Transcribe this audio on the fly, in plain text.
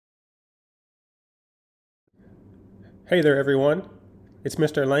Hey there everyone, it's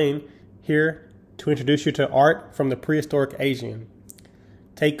Mr. Lane here to introduce you to art from the prehistoric Aegean.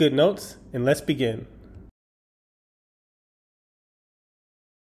 Take good notes and let's begin.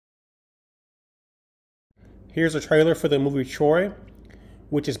 Here's a trailer for the movie Troy,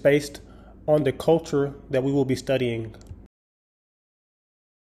 which is based on the culture that we will be studying.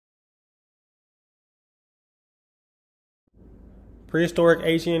 Prehistoric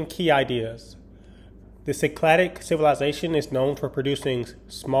Aegean key ideas. The Cycladic civilization is known for producing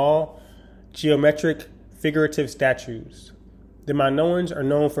small, geometric, figurative statues. The Minoans are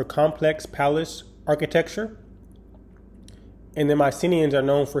known for complex palace architecture, and the Mycenaeans are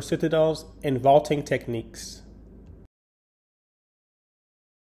known for citadels and vaulting techniques.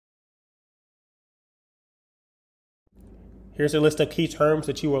 Here's a list of key terms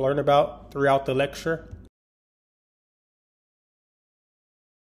that you will learn about throughout the lecture.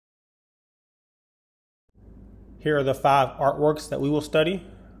 Here are the 5 artworks that we will study.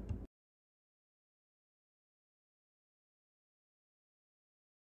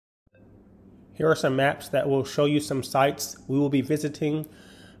 Here are some maps that will show you some sites we will be visiting.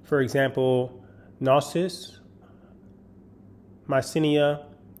 For example, Knossos, Mycenaean,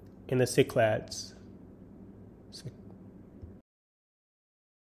 and the Cyclades.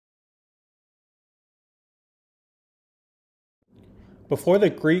 Before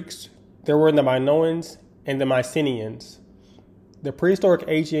the Greeks, there were the Minoans and the Mycenaeans. The prehistoric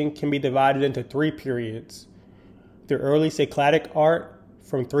Aegean can be divided into 3 periods. The early Cycladic art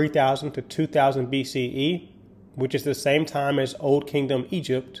from 3000 to 2000 BCE, which is the same time as Old Kingdom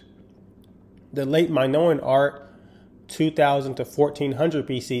Egypt. The late Minoan art, 2000 to 1400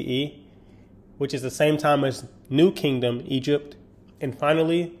 BCE, which is the same time as New Kingdom Egypt. And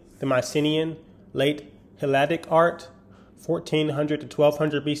finally, the Mycenaean late Helladic art, 1400 to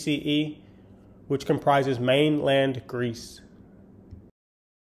 1200 BCE, which comprises mainland Greece.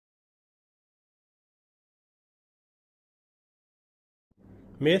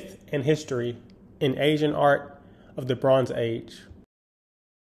 Myth and history in Asian art of the Bronze Age.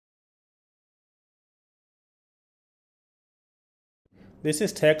 This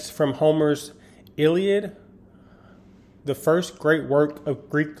is text from Homer's Iliad, the first great work of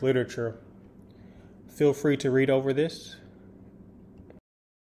Greek literature. Feel free to read over this.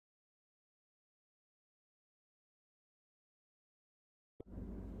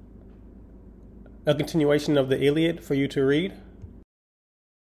 A continuation of the Iliad for you to read.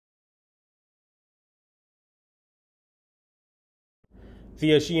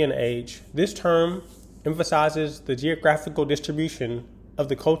 The Aegean Age. This term emphasizes the geographical distribution of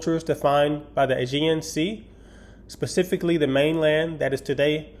the cultures defined by the Aegean Sea, specifically the mainland that is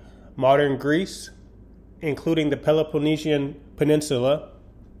today modern Greece, including the Peloponnesian Peninsula,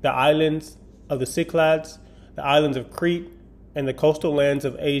 the islands of the Cyclades, the islands of Crete, and the coastal lands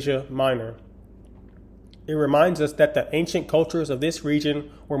of Asia Minor. It reminds us that the ancient cultures of this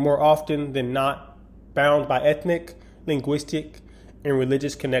region were more often than not bound by ethnic, linguistic, and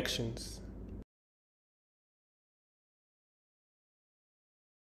religious connections.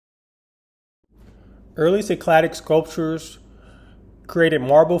 Early Cycladic sculptures created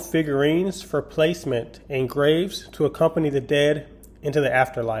marble figurines for placement in graves to accompany the dead into the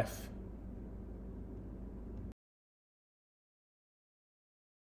afterlife.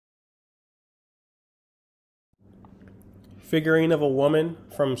 Figurine of a woman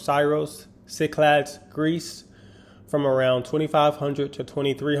from Syros, Cyclades, Greece, from around 2500 to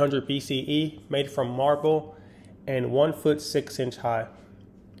 2300 BCE, made from marble and 1 foot 6 inch high.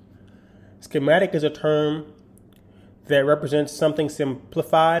 Schematic is a term that represents something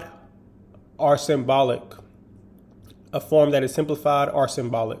simplified or symbolic, a form that is simplified or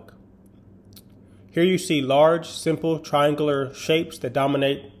symbolic. Here you see large, simple, triangular shapes that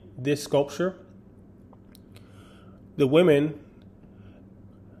dominate this sculpture. The women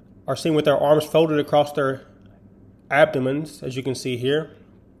are seen with their arms folded across their abdomens, as you can see here.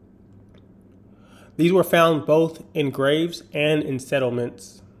 These were found both in graves and in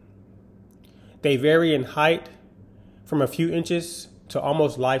settlements. They vary in height from a few inches to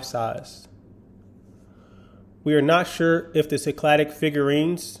almost life-size. We are not sure if the Cycladic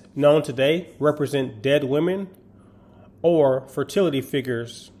figurines known today represent dead women or fertility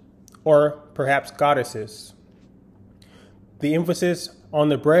figures, or perhaps goddesses. The emphasis on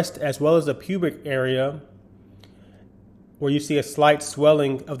the breast as well as the pubic area, where you see a slight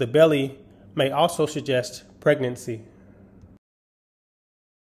swelling of the belly, may also suggest pregnancy.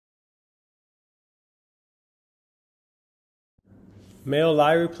 Male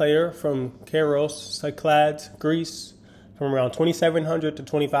lyre player from Kairos, Cyclades, Greece, from around 2700 to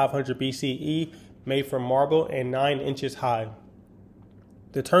 2500 BCE, made from marble and 9 inches high.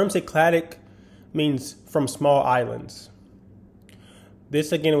 The term Cycladic means from small islands.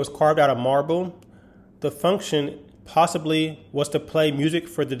 This again was carved out of marble. The function possibly was to play music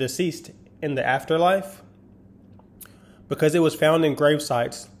for the deceased in the afterlife, because it was found in grave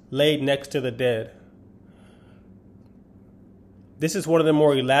sites laid next to the dead. This is one of the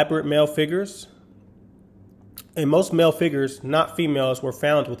more elaborate male figures, and most male figures, not females, were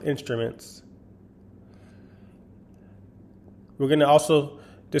found with instruments. We're going to also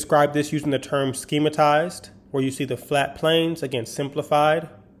describe this using the term schematized, where you see the flat planes, again simplified.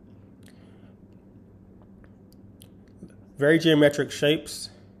 Very geometric shapes.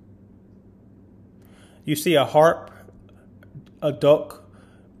 You see a harp, a duck,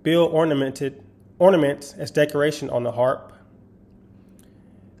 bill ornaments as decoration on the harp.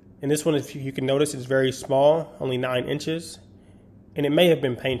 And this one, if you can notice, is very small, only 9 inches, and it may have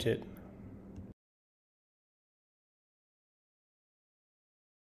been painted.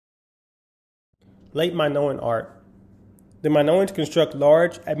 Late Minoan art. The Minoans construct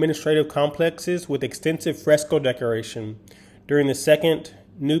large administrative complexes with extensive fresco decoration during the Second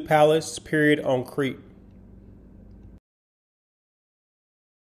New Palace period on Crete.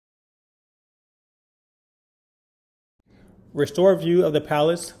 Restored view of the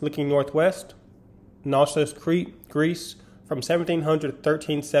palace looking northwest, Knossos, Crete, Greece, from 1700 to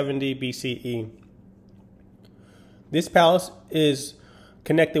 1370 BCE. This palace is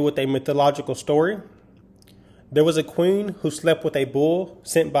connected with a mythological story. There was a queen who slept with a bull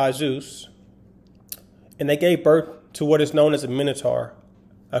sent by Zeus, and they gave birth to what is known as a minotaur,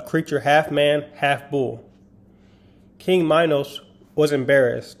 a creature half man, half bull. King Minos was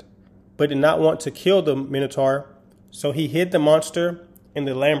embarrassed, but did not want to kill the minotaur, so he hid the monster in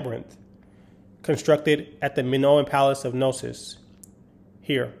the labyrinth constructed at the Minoan palace of Knossos,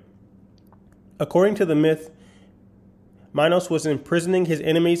 here. According to the myth, Minos was imprisoning his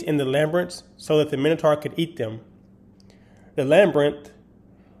enemies in the labyrinth so that the minotaur could eat them. The labyrinth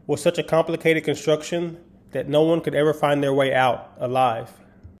was such a complicated construction that no one could ever find their way out alive.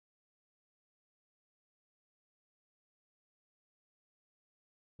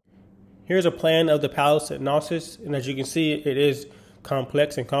 Here's a plan of the palace at Knossos, and as you can see, it is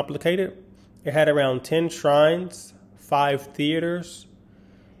complex and complicated. It had around 10 shrines, 5 theaters,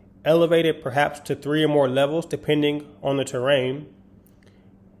 elevated perhaps to 3 or more levels depending on the terrain.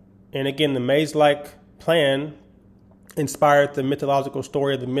 And again, the maze-like plan inspired the mythological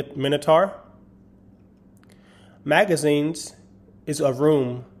story of the Minotaur. Magazines is a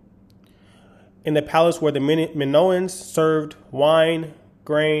room in the palace where the Minoans served wine,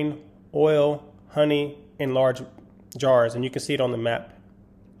 grain, oil, honey in large jars, and you can see it on the map.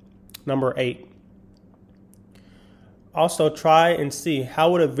 Number 8. Also try and see,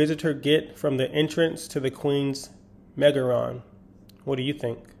 how would a visitor get from the entrance to the Queen's Megaron? What do you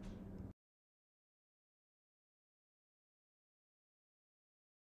think?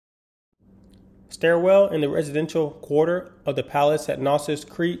 Stairwell in the residential quarter of the palace at Knossos,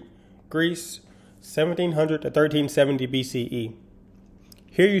 Crete, Greece, 1700 to 1370 BCE.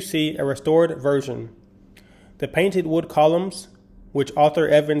 Here you see a restored version. The painted wood columns, which Arthur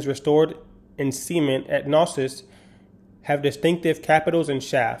Evans restored in cement at Knossos, have distinctive capitals and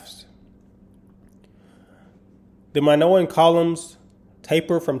shafts. The Minoan columns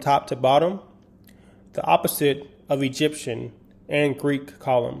taper from top to bottom, the opposite of Egyptian and Greek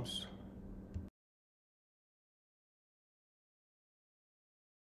columns.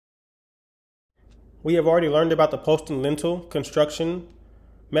 We have already learned about the post and lintel construction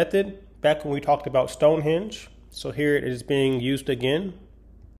method back when we talked about Stonehenge, so here it is being used again.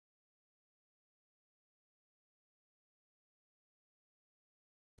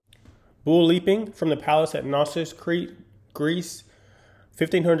 Bull leaping from the palace at Knossos, Crete, Greece,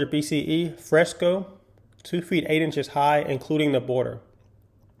 1500 BCE, fresco, 2 feet 8 inches high, including the border.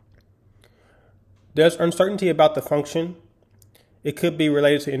 There's uncertainty about the function. It could be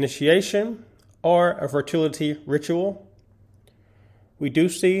related to initiation or a fertility ritual. We do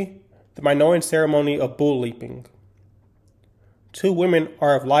see the Minoan ceremony of bull leaping. 2 women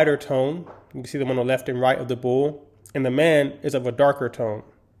are of lighter tone. You can see them on the left and right of the bull, and the man is of a darker tone.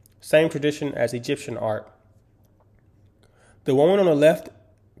 Same tradition as Egyptian art. The woman on the left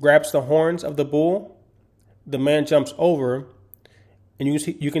grabs the horns of the bull. The man jumps over, and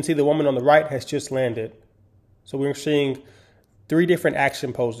you can see the woman on the right has just landed. So we're seeing 3 different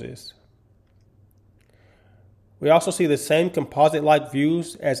action poses. We also see the same composite-like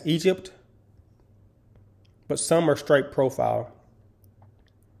views as Egypt, but some are straight profile.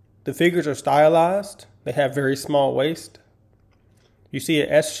 The figures are stylized. They have very small waist. You see an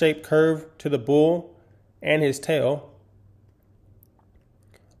S-shaped curve to the bull and his tail.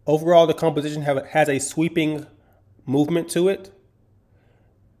 Overall, the composition has a sweeping movement to it.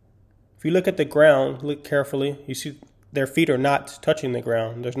 If you look at the ground, look carefully, you see their feet are not touching the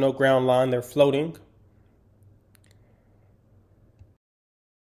ground. There's no ground line, they're floating.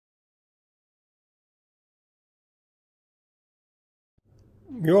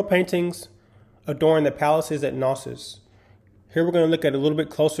 Mural paintings adorn the palaces at Knossos. Here we're going to look at a little bit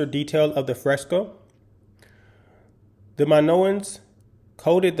closer detail of the fresco. The Minoans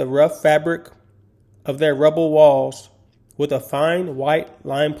coated the rough fabric of their rubble walls with a fine white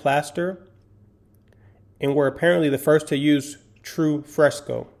lime plaster and were apparently the first to use true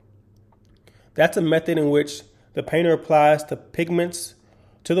fresco. That's a method in which the painter applies the pigments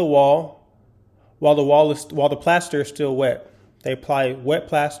to the wall while the plaster is still wet. They apply wet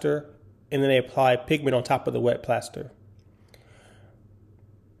plaster and then they apply pigment on top of the wet plaster.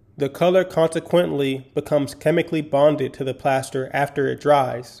 The color consequently becomes chemically bonded to the plaster after it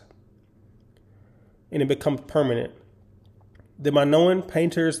dries, and it becomes permanent. The Minoan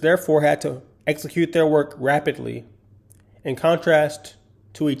painters therefore had to execute their work rapidly, in contrast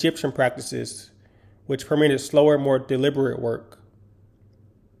to Egyptian practices, which permitted slower, more deliberate work.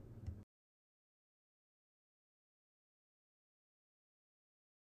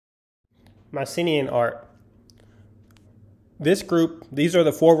 Mycenaean art. These are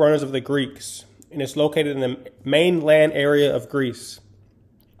the forerunners of the Greeks, and it's located in the mainland area of Greece.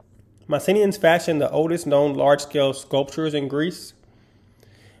 Mycenaeans fashioned the oldest known large-scale sculptures in Greece.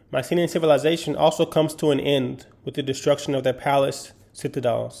 Mycenaean civilization also comes to an end with the destruction of their palace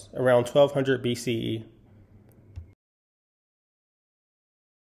citadels around 1200 BCE.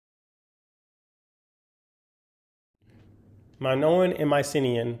 Minoan and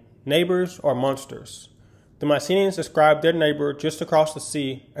Mycenaean, neighbors or monsters. The Mycenaeans described their neighbor just across the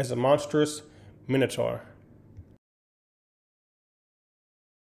sea as a monstrous minotaur.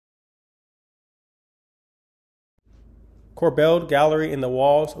 Corbelled gallery in the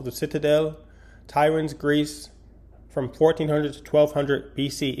walls of the Citadel, Tiryns, Greece, from 1400 to 1200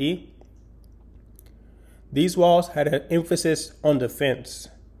 BCE. These walls had an emphasis on defense.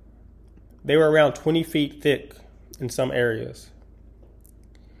 They were around 20 feet thick in some areas.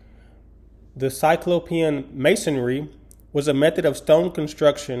 The Cyclopean masonry was a method of stone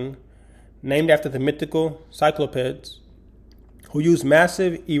construction named after the mythical Cyclopes, who used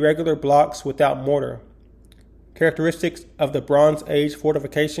massive, irregular blocks without mortar, characteristics of the Bronze Age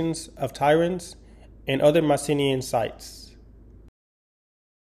fortifications of Tiryns and other Mycenaean sites.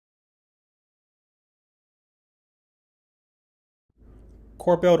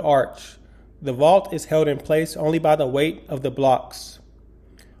 Corbelled arch. The vault is held in place only by the weight of the blocks,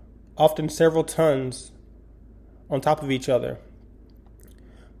 often several tons on top of each other,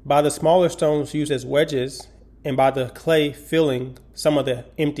 by the smaller stones used as wedges, and by the clay filling some of the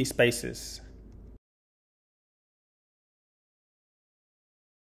empty spaces.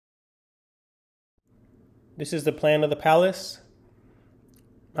 This is the plan of the palace.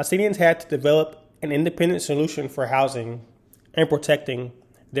 Mycenaeans had to develop an independent solution for housing and protecting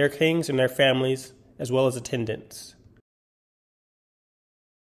their kings and their families, as well as attendants.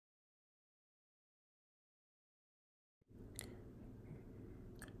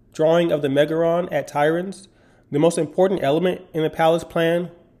 Drawing of the Megaron at Tiryns. The most important element in the palace plan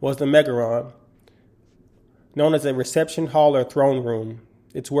was the Megaron, known as a reception hall or throne room.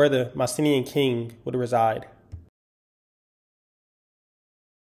 It's where the Mycenaean king would reside.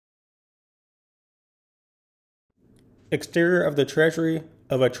 Exterior of the treasury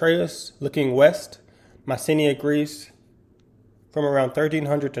of Aetruscan looking west, Mycenaean, Greece, from around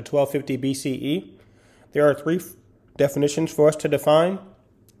 1300 to 1250 BCE. There are three definitions for us to define.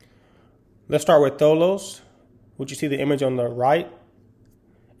 Let's start with tholos, which you see the image on the right.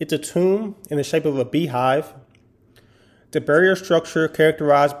 It's a tomb in the shape of a beehive. It's a barrier structure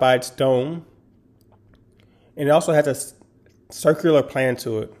characterized by its dome, and it also has a circular plan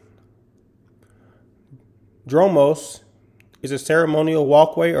to it. Dromos is a ceremonial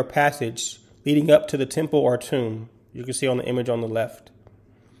walkway or passage leading up to the temple or tomb. You can see on the image on the left.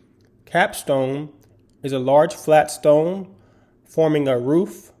 Capstone is a large flat stone forming a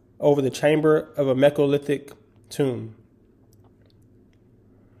roof over the chamber of a megalithic tomb.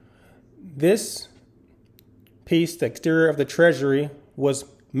 This piece, the exterior of the treasury, was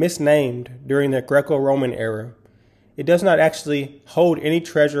misnamed during the Greco-Roman era. It does not actually hold any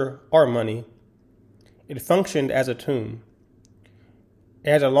treasure or money. It functioned as a tomb.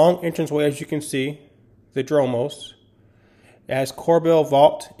 It has a long entranceway, as you can see, the dromos. It has corbel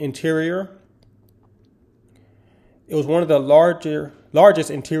vault interior. It was one of the larger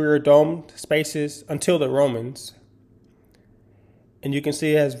largest interior domed spaces until the Romans. And you can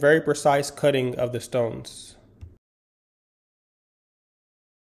see it has very precise cutting of the stones.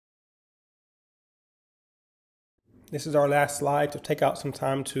 This is our last slide to take out some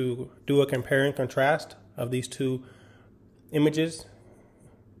time to do a compare and contrast of these two images.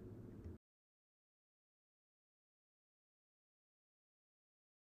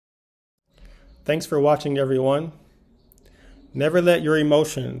 Thanks for watching, everyone. Never let your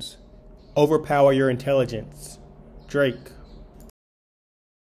emotions overpower your intelligence. Drake.